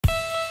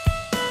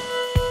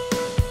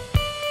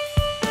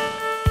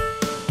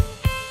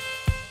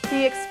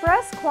The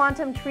Express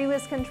Quantum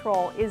Treeless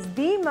Control is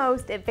the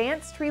most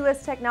advanced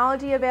treeless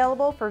technology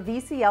available for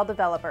VCL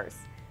developers.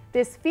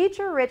 This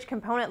feature-rich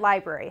component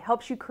library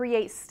helps you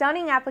create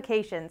stunning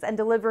applications and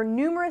deliver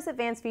numerous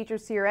advanced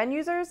features to your end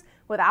users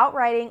without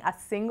writing a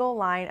single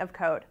line of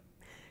code.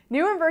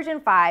 New in version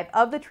 5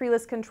 of the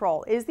treeless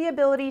control is the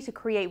ability to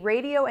create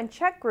radio and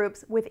check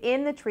groups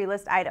within the tree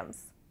list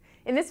items.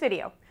 In this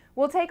video,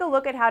 we'll take a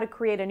look at how to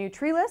create a new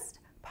tree list,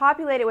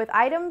 populate it with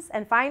items,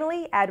 and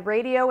finally add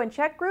radio and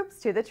check groups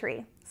to the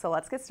tree. So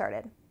let's get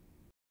started.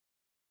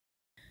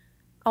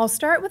 I'll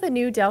start with a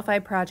new Delphi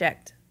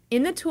project.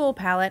 In the tool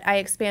palette, I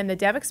expand the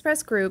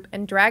DevExpress group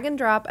and drag and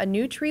drop a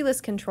new tree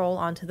list control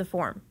onto the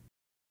form.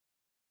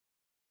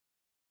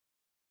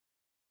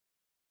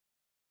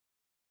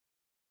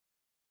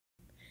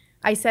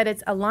 I set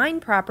its align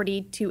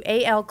property to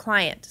AL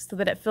client so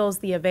that it fills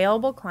the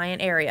available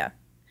client area.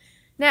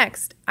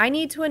 Next, I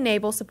need to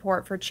enable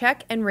support for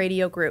check and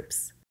radio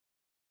groups.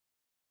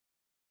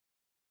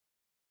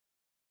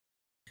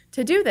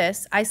 To do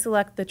this, I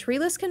select the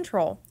treeless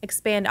control,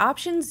 expand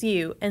Options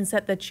View, and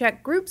set the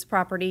check groups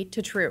property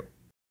to true.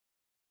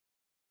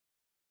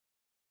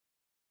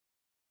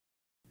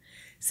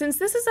 Since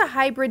this is a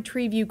hybrid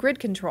tree view grid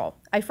control,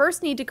 I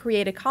first need to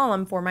create a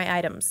column for my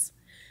items.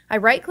 I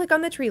right-click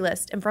on the tree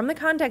list and from the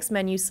context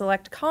menu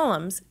select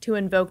Columns to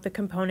invoke the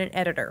component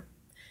editor.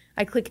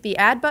 I click the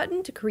Add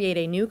button to create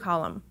a new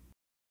column.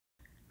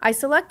 I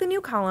select the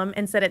new column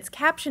and set its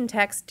caption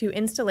text to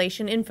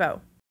Installation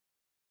Info.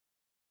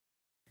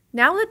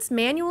 Now let's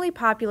manually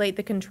populate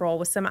the control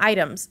with some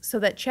items so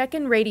that check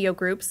and radio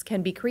groups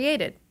can be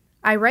created.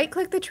 I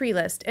right-click the tree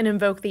list and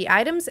invoke the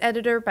Items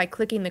editor by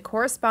clicking the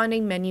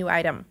corresponding menu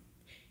item.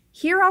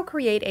 Here I'll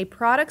create a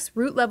products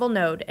root level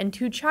node and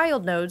two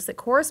child nodes that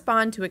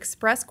correspond to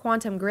Express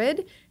Quantum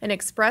Grid and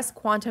Express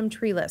Quantum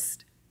Tree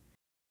List.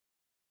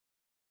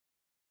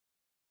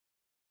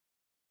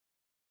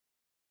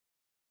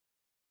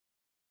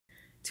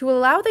 To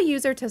allow the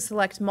user to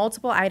select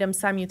multiple items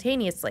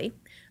simultaneously,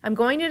 I'm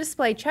going to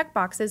display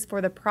checkboxes for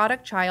the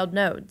product child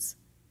nodes.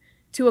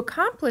 To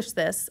accomplish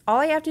this, all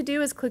I have to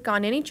do is click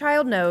on any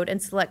child node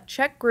and select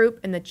Check Group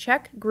in the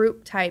Check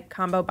Group Type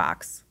combo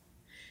box.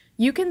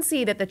 You can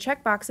see that the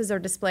checkboxes are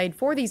displayed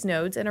for these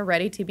nodes and are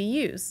ready to be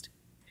used.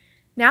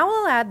 Now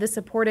I'll add the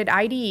supported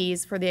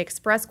IDEs for the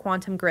Express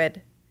Quantum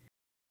Grid.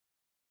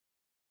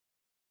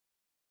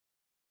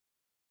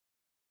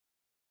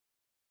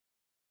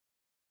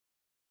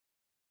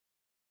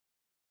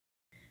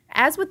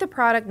 As with the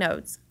product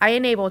nodes, I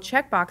enable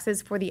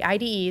checkboxes for the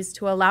IDEs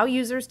to allow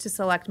users to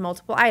select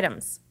multiple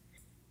items.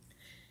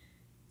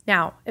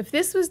 Now, if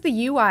this was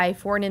the UI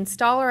for an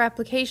installer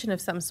application of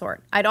some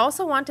sort, I'd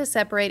also want to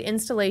separate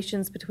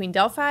installations between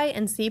Delphi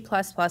and C++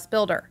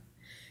 Builder.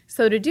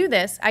 So to do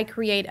this, I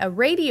create a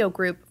radio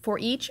group for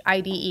each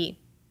IDE.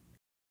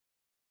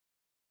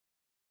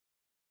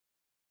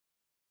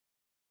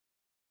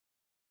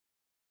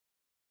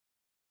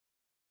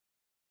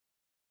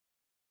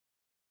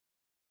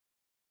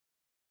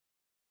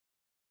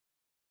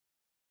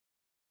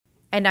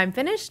 And I'm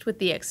finished with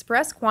the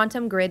Express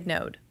Quantum Grid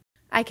node.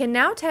 I can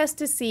now test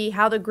to see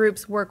how the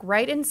groups work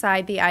right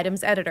inside the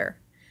items editor.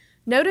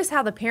 Notice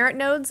how the parent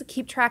nodes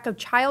keep track of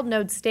child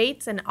node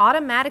states and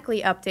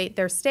automatically update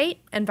their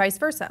state and vice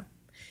versa.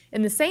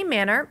 In the same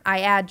manner, I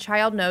add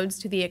child nodes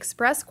to the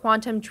Express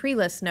Quantum Tree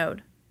List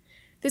node.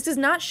 This is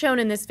not shown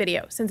in this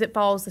video since it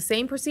follows the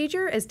same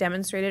procedure as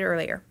demonstrated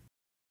earlier.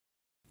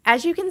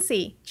 As you can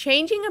see,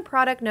 changing a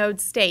product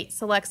node's state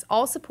selects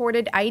all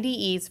supported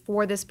IDEs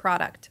for this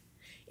product.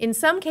 In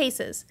some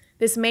cases,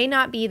 this may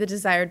not be the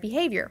desired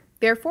behavior.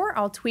 Therefore,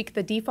 I'll tweak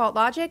the default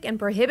logic and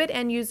prohibit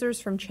end users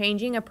from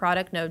changing a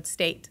product node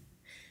state.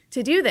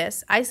 To do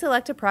this, I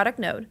select a product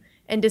node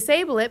and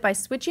disable it by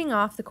switching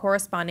off the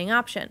corresponding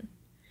option.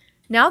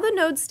 Now the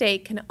node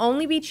state can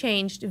only be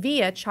changed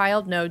via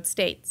child node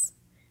states.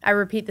 I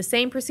repeat the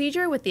same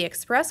procedure with the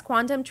Express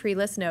Quantum Tree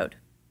List node.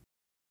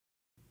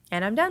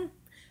 And I'm done.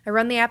 I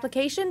run the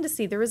application to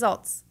see the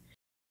results.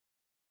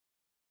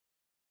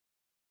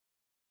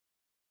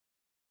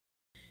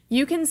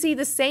 You can see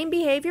the same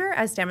behavior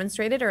as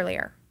demonstrated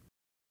earlier.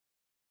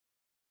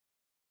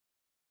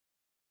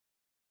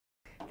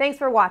 Thanks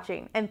for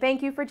watching, and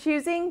thank you for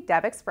choosing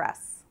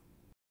DevExpress.